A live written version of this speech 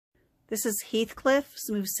This is Heathcliff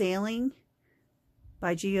Smooth Sailing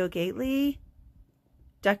by Geo Gatley.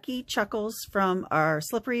 Ducky chuckles from our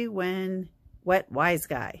slippery when wet wise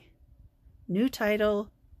guy. New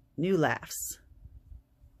title, new laughs.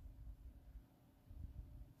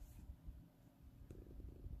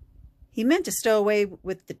 He meant to stow away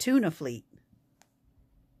with the tuna fleet,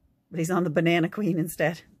 but he's on the Banana Queen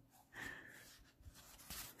instead.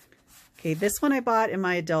 Okay, this one I bought in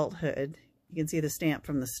my adulthood. You can see the stamp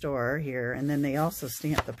from the store here, and then they also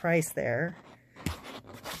stamp the price there.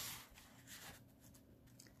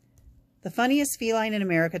 The funniest feline in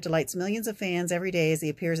America delights millions of fans every day as he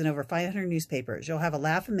appears in over 500 newspapers. You'll have a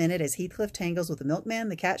laugh a minute as Heathcliff tangles with the milkman,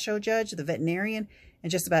 the cat show judge, the veterinarian,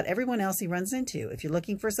 and just about everyone else he runs into. If you're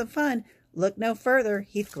looking for some fun, look no further.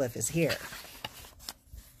 Heathcliff is here.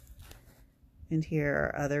 And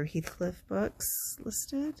here are other Heathcliff books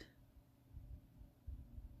listed.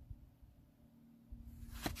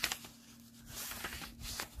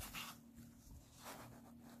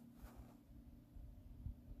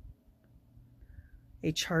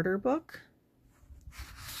 A charter book.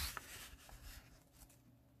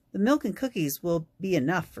 The milk and cookies will be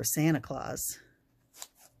enough for Santa Claus.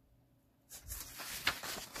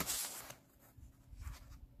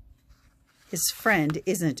 His friend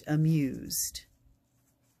isn't amused.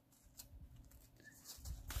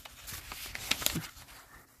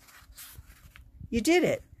 You did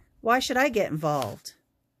it. Why should I get involved?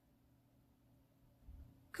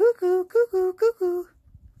 Cuckoo, cuckoo, cuckoo.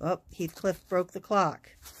 Oh, Heathcliff broke the clock.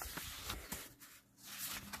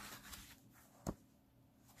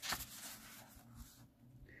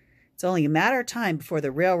 It's only a matter of time before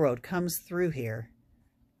the railroad comes through here.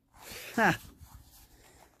 Ha!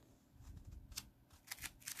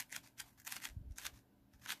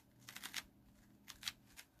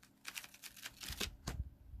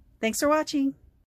 Thanks for watching.